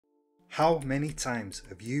How many times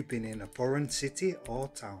have you been in a foreign city or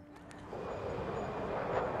town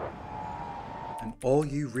and all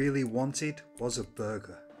you really wanted was a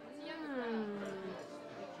burger?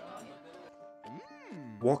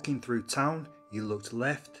 Walking through town, you looked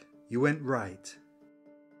left, you went right,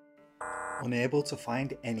 unable to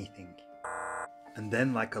find anything. And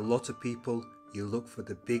then, like a lot of people, you look for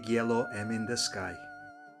the big yellow M in the sky.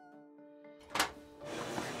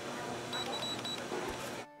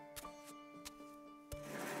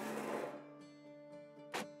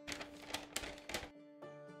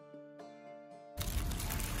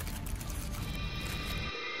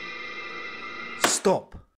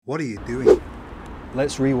 Stop! What are you doing?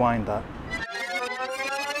 Let's rewind that.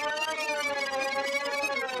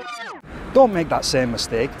 Don't make that same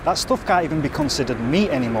mistake. That stuff can't even be considered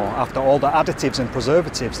meat anymore after all the additives and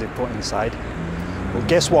preservatives they put inside. Well,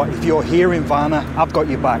 guess what? If you're here in Varna, I've got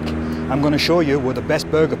your back. I'm going to show you where the best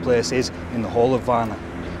burger place is in the whole of Varna.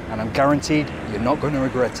 And I'm guaranteed you're not going to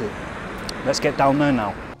regret it. Let's get down there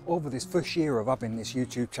now. Over this first year of having this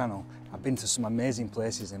YouTube channel, I've been to some amazing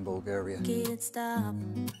places in Bulgaria.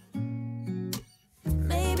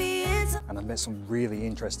 And I've met some really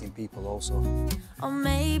interesting people also. Or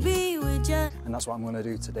maybe we just... And that's what I'm going to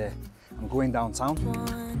do today. I'm going downtown.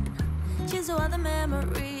 Cheers to all the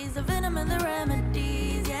memories, the venom and the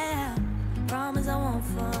remedies, yeah. Promise I won't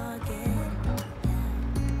forget.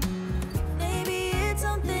 Maybe it's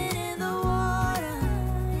something in the water,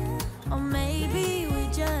 or maybe we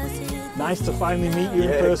just hit. Nice to finally meet you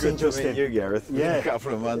in person, Justin. Good to meet you, Gareth. Yeah. A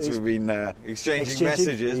couple of months we've been exchanging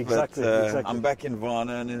messages, exactly. I'm back in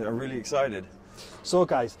Varna and I'm really excited. So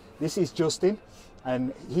guys, this is Justin,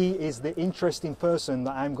 and he is the interesting person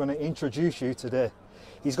that I'm going to introduce you today.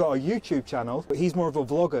 He's got a YouTube channel, but he's more of a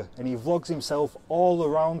vlogger, and he vlogs himself all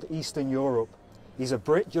around Eastern Europe. He's a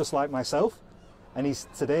Brit just like myself, and he's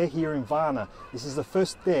today here in Varna. This is the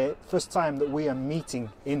first time that we are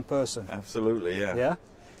meeting in person. Absolutely, yeah. Yeah?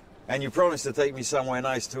 And you promised to take me somewhere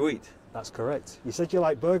nice to eat. That's correct. You said you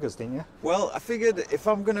like burgers, didn't you? Well, I figured if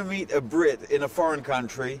I'm going to meet a Brit in a foreign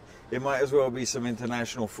country, it might as well be some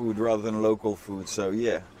international food rather than local food. So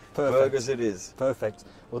yeah, perfect. Burgers it is. Perfect.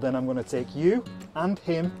 Well, then I'm going to take you and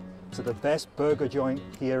him to the best burger joint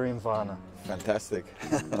here in Varna. Fantastic.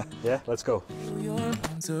 Yeah, let's go. Your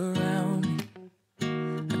arms around me.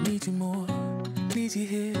 I need you more, need you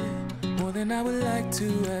here, more than I would like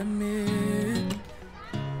to admit.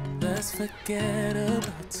 Let's forget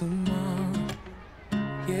about tomorrow,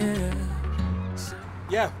 yeah.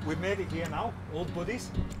 Yeah, we've made it here now, old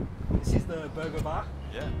buddies. This is the burger bar.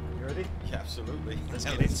 Yeah. You ready? Yeah, absolutely. Let's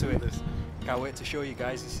get into it. Can't wait to show you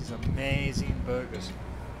guys. This is amazing burgers.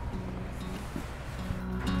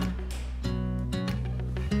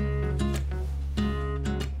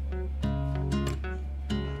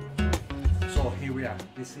 So here we are.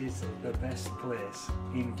 This is the best place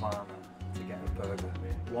in Varna to get a burger,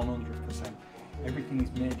 100%. Everything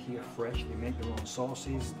is made here fresh. They make their own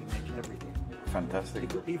sauces, they make everything. Fantastic.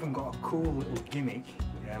 They've even got a cool little gimmick,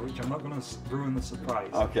 yeah, which I'm not going to ruin the surprise.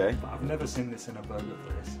 Okay. But I've never seen this in a burger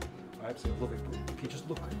place. I absolutely love it. But if you just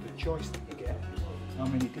look at the choice that you get, how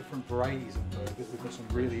many different varieties of burgers, we've got some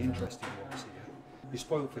really interesting ones here. You're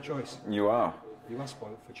spoiled for choice. You are. You are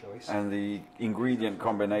spoiled for choice. And the ingredient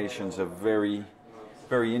combinations are very,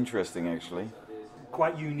 very interesting actually.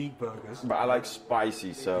 Quite unique burgers. But I like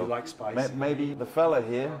spicy, so you like spicy. maybe the fella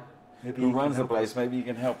here who runs the place, us. maybe you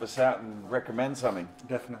can help us out and recommend something.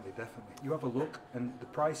 Definitely, definitely. You have a look, and the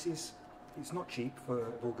prices, it's not cheap for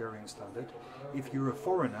Bulgarian standard. If you're a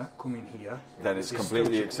foreigner coming here, that is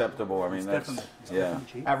completely acceptable. I mean, that's definitely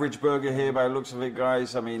cheap. Average burger here, by the looks of it,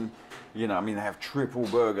 guys. I mean, you know, they have triple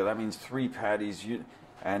burger. That means 3 patties,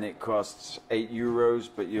 and it costs €8.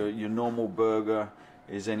 But your normal burger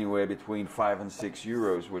is anywhere between 5 and 6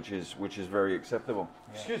 euros, which is very acceptable.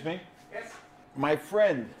 Yeah. Excuse me. Yes. My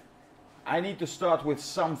friend, I need to start with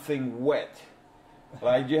something wet.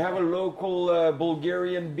 Like, do you have a local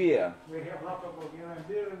Bulgarian beer? We have local Bulgarian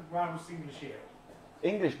beer and Varna English ale.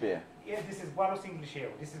 English beer? Yeah, this is Varna English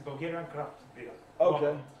ale. This is Bulgarian craft beer.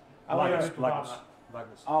 Okay. I'll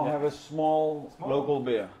have a small local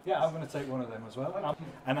beer. Yeah, I'm going to take one of them as well.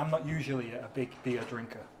 And I'm not usually a big beer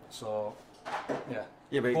drinker, so yeah.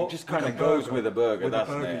 Yeah, but it just kind of goes with a burger,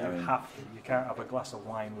 doesn't it? You have to. You can't have a glass of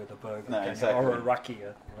wine with a burger, no, exactly. or a rakia. You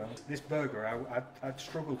know? This burger, I'd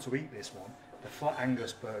struggle to eat this one. The flat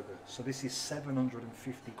Angus burger. So this is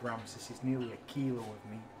 750 grams. This is nearly a kilo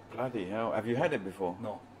of meat. Bloody hell! Have you had it before?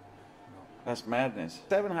 No. That's madness.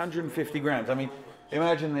 750 grams. I mean,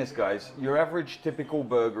 imagine this, guys. Your average typical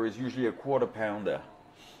burger is usually a quarter pounder.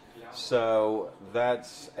 So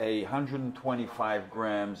that's 125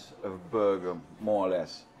 grams of burger, more or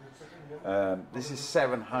less. This is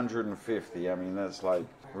 750. I mean, that's like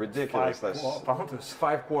ridiculous. That's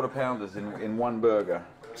 5 quarter pounders in one burger.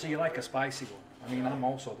 So you like a spicy one? I mean, I'm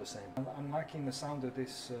also the same. I'm liking the sound of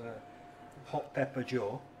this hot pepper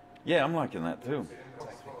Joe. Yeah, I'm liking that too.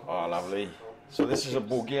 Oh, lovely. So this is a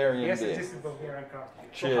Bulgarian Yes, beer. this is Bulgarian craft.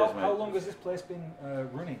 Cheers, So mate. how long has this place been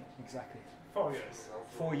running exactly? 4 years.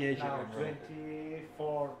 4 years you've Now, been running.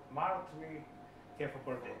 24 March, we have a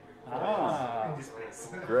birthday. Ah. In this place.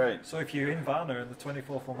 Great. So if you're in Varna on the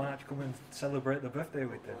 24th of March, come and celebrate the birthday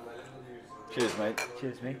with them. Cheers, mate.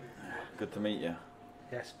 Cheers, mate. Good to meet you.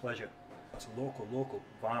 Yes, pleasure. That's a local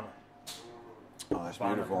Varna. Oh, that's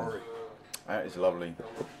Varna beautiful. Brewery. That is lovely.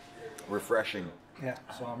 Refreshing. Yeah,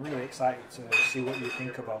 so I'm really excited to see what you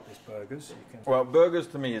think about these burgers. You can... Well, burgers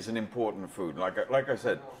to me is an important food. Like I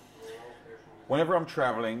said, whenever I'm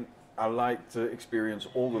traveling, I like to experience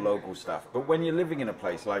all the local stuff. But when you're living in a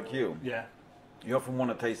place like you, Yeah. you often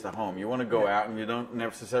want to taste the home. You want to go out and you don't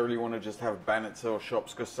necessarily want to just have banitsa or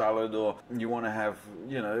shopska salad, or you want to have,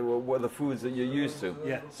 you know, what the foods that you're used to.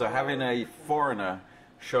 Yeah. So having a foreigner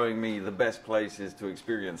showing me the best places to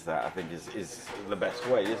experience that, I think is the best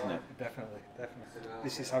way, isn't it? Definitely.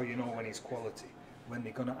 This is how you know when it's quality. When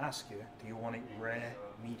they're going to ask you, do you want it rare,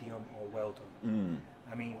 medium, or well done?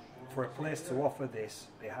 I mean, for a place to offer this,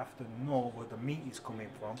 they have to know where the meat is coming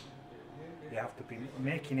from. They have to be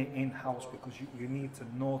making it in-house, because you need to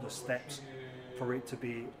know the steps for it to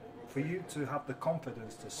be, for you to have the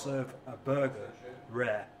confidence to serve a burger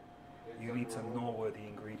rare. You need to know where the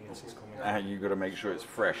ingredients is coming from. And you've got to make sure it's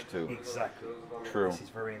fresh too. Exactly. True. This is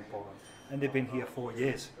very important. And they've been here 4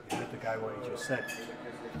 years. You heard the guy what he just said.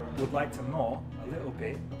 Would like to know a little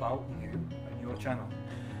bit about you and your channel.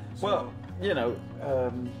 So, Well, you know,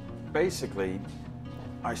 basically,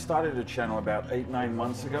 I started a channel about 8-9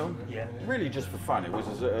 months ago. Yeah. Really just for fun. It was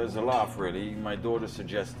as a laugh, really. My daughter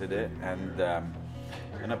suggested it, and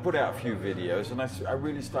I put out a few videos, and I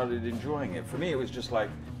really started enjoying it. For me, it was just like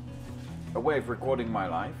a way of recording my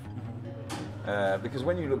life. Because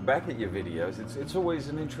when you look back at your videos, it's always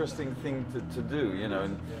an interesting thing to do, you know.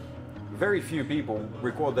 And very few people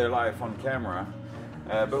record their life on camera.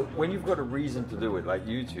 But when you've got a reason to do it, like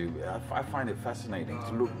YouTube, I find it fascinating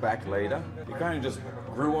to look back later. It kind of just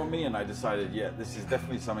grew on me, and I decided, yeah, this is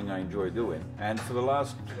definitely something I enjoy doing. And for the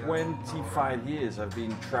last 25 years, I've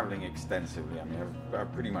been traveling extensively. I mean, I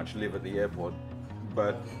pretty much live at the airport,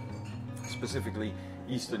 but specifically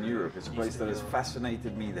Eastern Europe. It's a place that has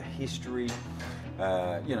fascinated me, the history.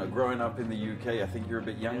 You know, growing up in the UK, I think you're a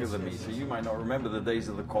bit younger than me, so you might not remember the days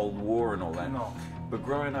of the Cold War and all that. No. But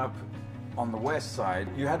growing up on the west side,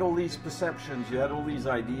 you had all these perceptions, you had all these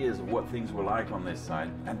ideas of what things were like on this side,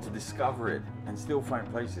 and to discover it and still find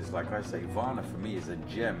places, like I say, Varna for me is a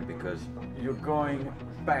gem, because you're going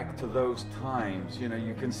back to those times. You know,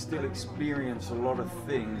 you can still experience a lot of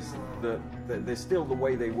things that they're still the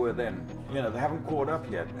way they were then. You know, they haven't caught up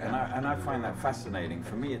yet, and I find that fascinating.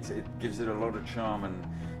 For me, it gives it a lot of charm, and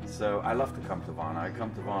so I love to come to Varna. I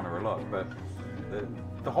come to Varna a lot, but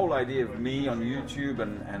the whole idea of me on YouTube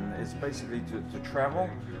and is basically to travel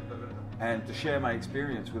and to share my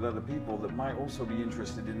experience with other people that might also be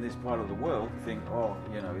interested in this part of the world. Think, oh,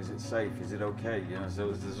 you know, is it safe? Is it okay? You know,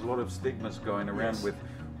 so there's a lot of stigmas going around with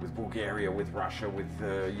Bulgaria, with Russia, with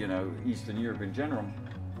you know, Eastern Europe in general.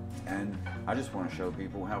 And I just want to show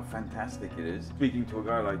people how fantastic it is. Speaking to a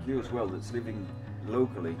guy like you as well, that's living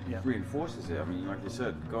locally, reinforces it. I mean, like you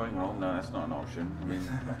said, going home, no, that's not an option. I mean,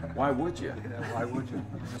 why would you? Yeah, why would you?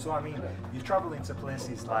 So I mean, you travel into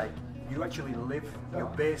places like, you actually live, you're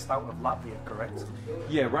based out of Latvia, correct?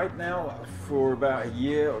 Yeah, right now, for about a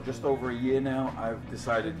year, or just over a year now, I've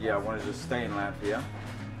decided, yeah, I wanted to stay in Latvia.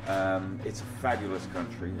 It's a fabulous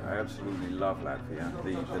country. I absolutely love Latvia.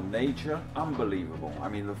 The nature, unbelievable. I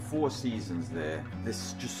mean, the 4 seasons there,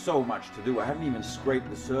 there's just so much to do. I haven't even scraped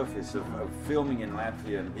the surface of filming in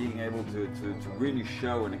Latvia and being able to really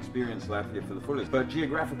show and experience Latvia for the fullest. But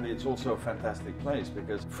geographically, it's also a fantastic place,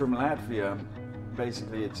 because from Latvia,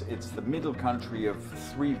 basically it's the middle country of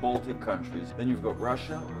 3 Baltic countries. Then you've got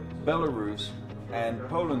Russia, Belarus, and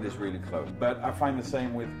Poland is really close. But I find the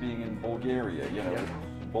same with being in Bulgaria, you know.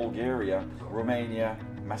 Bulgaria, Romania,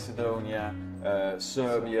 Macedonia,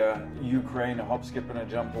 Serbia, Ukraine, a hop, skip and a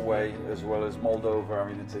jump away, as well as Moldova. I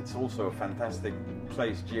mean, it's also a fantastic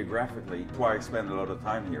place geographically. That's why I spend a lot of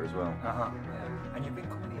time here as well. And you've been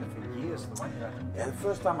coming here for years the one, Yeah, the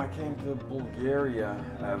first time I came to Bulgaria,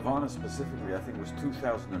 Varna specifically, I think it was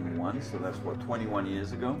 2001, so that's what, 21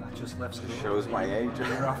 years ago? I just left school. Shows my age.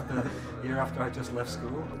 Year after I just left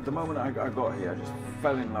school. The moment I got here, I just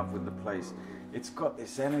fell in love with the place. It's got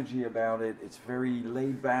this energy about it, it's very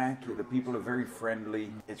laid back, the people are very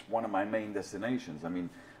friendly. It's one of my main destinations. I mean,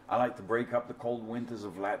 I like to break up the cold winters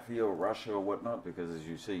of Latvia or Russia or whatnot, because as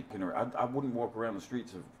you see, I wouldn't walk around the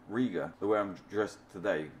streets of Riga the way I'm dressed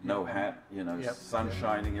today. No hat, you know, sun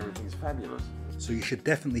shining, everything's fabulous. So you should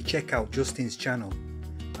definitely check out Justin's channel.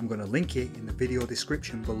 I'm going to link it in the video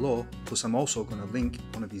description below, plus I'm also going to link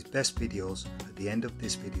one of his best videos at the end of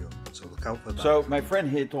this video, so look out for that. So my friend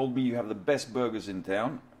here told me you have the best burgers in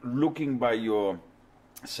town. Looking by your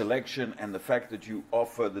selection and the fact that you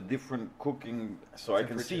offer the different cooking, so I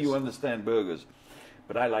can see you understand burgers,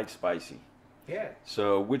 but I like spicy. Yeah.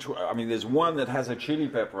 So I mean, there's one that has a chili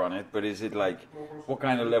pepper on it, but is it like, what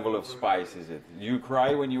kind of level of spice is it? Do you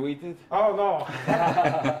cry when you eat it? Oh no.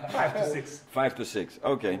 5 to 6. 5 to 6.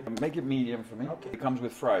 Okay. Make it medium for me. Okay. It comes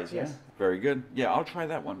with fries, Yes. yeah? Very good. Yeah, I'll try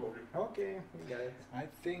that one. Okay, we got it. I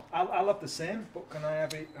think I'll have the same, but can I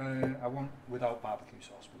have it, I want without barbecue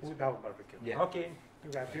sauce, please. Without barbecue. Yeah. Okay.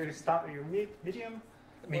 You got your meat, medium?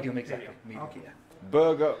 Medium, exactly. Medium. Okay.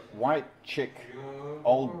 Burger, White Chick,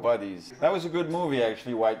 Old Buddies. That was a good movie,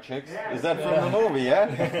 actually, White Chicks. Is that from the movie, yeah?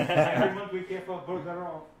 Every month we give a burger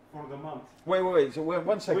for the month. Wait. So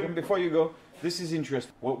one second before you go. This is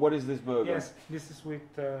interesting. What is this burger? Yes, this is with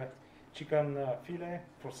chicken fillet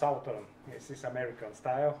for Southern. This is American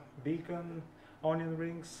style. Bacon, onion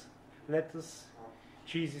rings, lettuce,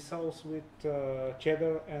 cheesy sauce with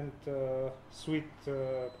cheddar and sweet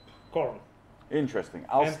corn. Interesting.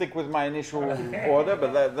 I'll stick with my initial order,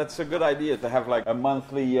 but that's a good idea to have like a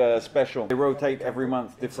monthly special. They rotate every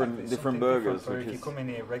month, different burgers. If you come in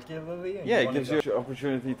here regularly, and yeah, it gives you an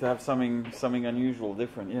opportunity to have something unusual,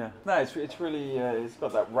 different. Yeah. No, it's really it's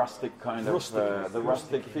got that rustic kind of the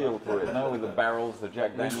rustic feel to it. You know, with the barrels, the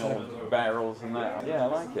Jack Daniel barrels and that. Yeah, I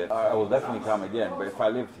like it. I will definitely come again, but if I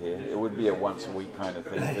lived here, it would be a once a week kind of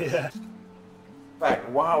thing. Yeah.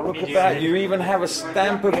 Wow, look at that! You even have a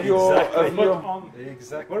stamp of your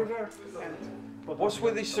Exactly. Burger. What's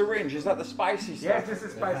with this syringe? Is that the spicy stuff? Yes, this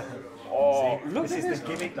is spicy. Oh, look This at is this. the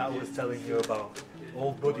gimmick that I was telling you about.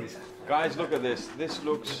 Old buddies. Guys, look at this. This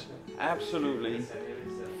looks absolutely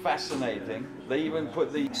fascinating. They even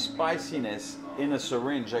put the spiciness in a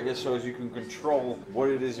syringe, I guess, so as you can control what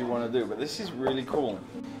it is you want to do. But this is really cool.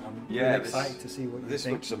 I'm really excited to see what you This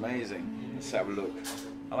think. looks amazing. Let's have a look.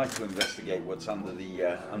 I like to investigate what's under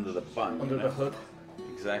the bun. Under the hood.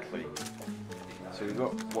 Exactly. So we've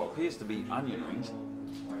got what appears to be onion rings.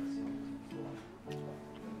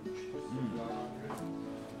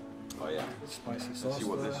 Oh yeah. Spicy sauce. Let's see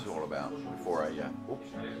what this is all about before I oops.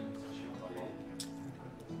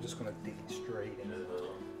 I'm just gonna dig it straight in.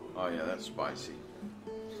 Oh yeah, that's spicy.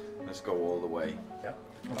 Let's go all the way. Yep.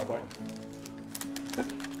 Okay.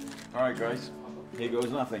 All right, guys. Here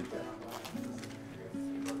goes nothing.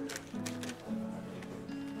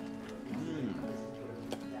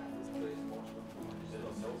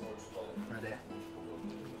 Right there.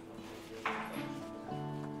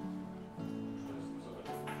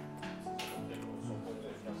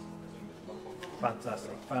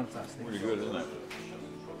 Fantastic, fantastic. Pretty good, isn't it?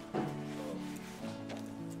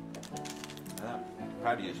 That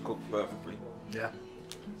patty is cooked perfectly. Yeah.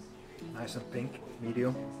 Nice and pink,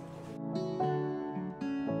 medium.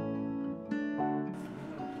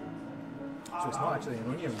 So it's not actually an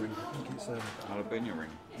onion ring, I think it's a Jalapeno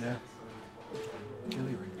ring.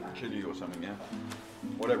 chili ring. Chili or something, yeah.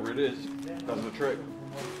 Whatever it is, does the trick.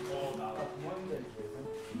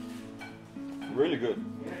 Really good.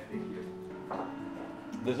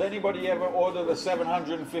 Does anybody ever order the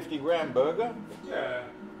 750 gram burger? Yeah.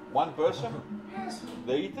 One person? Yes.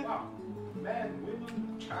 They eat it? Wow. Men,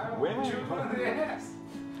 women, child. Women? Children, yes.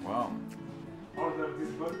 Wow. Order this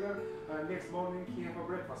burger. Next morning he have a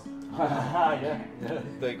breakfast. Yeah.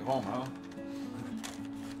 Take home, huh?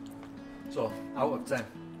 So, out of 10,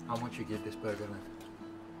 how much you give this burger then?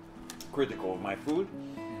 Critical of my food,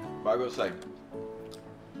 but I gotta say,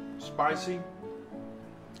 spicy,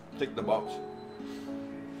 tick the box.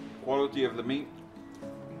 Quality of the meat,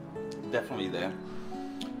 definitely there.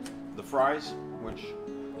 The fries, which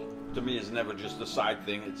to me is never just a side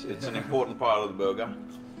thing, it's an important part of the burger.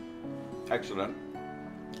 Excellent.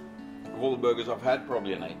 Of all the burgers I've had,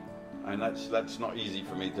 probably an 8. And that's not easy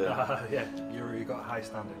for me to... Yeah, you got a high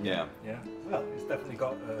standard. Yeah. Yeah. Well, it's definitely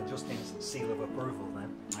got Justin's seal of approval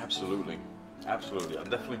then. Absolutely. Absolutely. I'll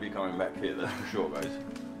definitely be coming back here, that's for sure, guys.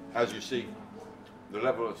 As you see, The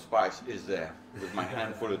level of spice is there with my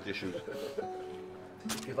handful of tissues.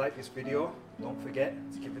 If you like this video, don't forget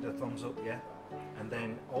to give it a thumbs up, yeah? And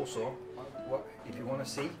then also, if you want to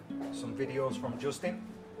see some videos from Justin,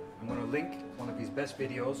 I'm going to link one of his best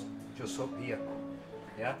videos just up here,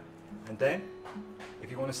 yeah? And then, if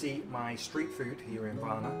you want to see my street food here in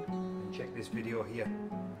Varna, then check this video here.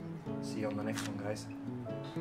 See you on the next one, guys.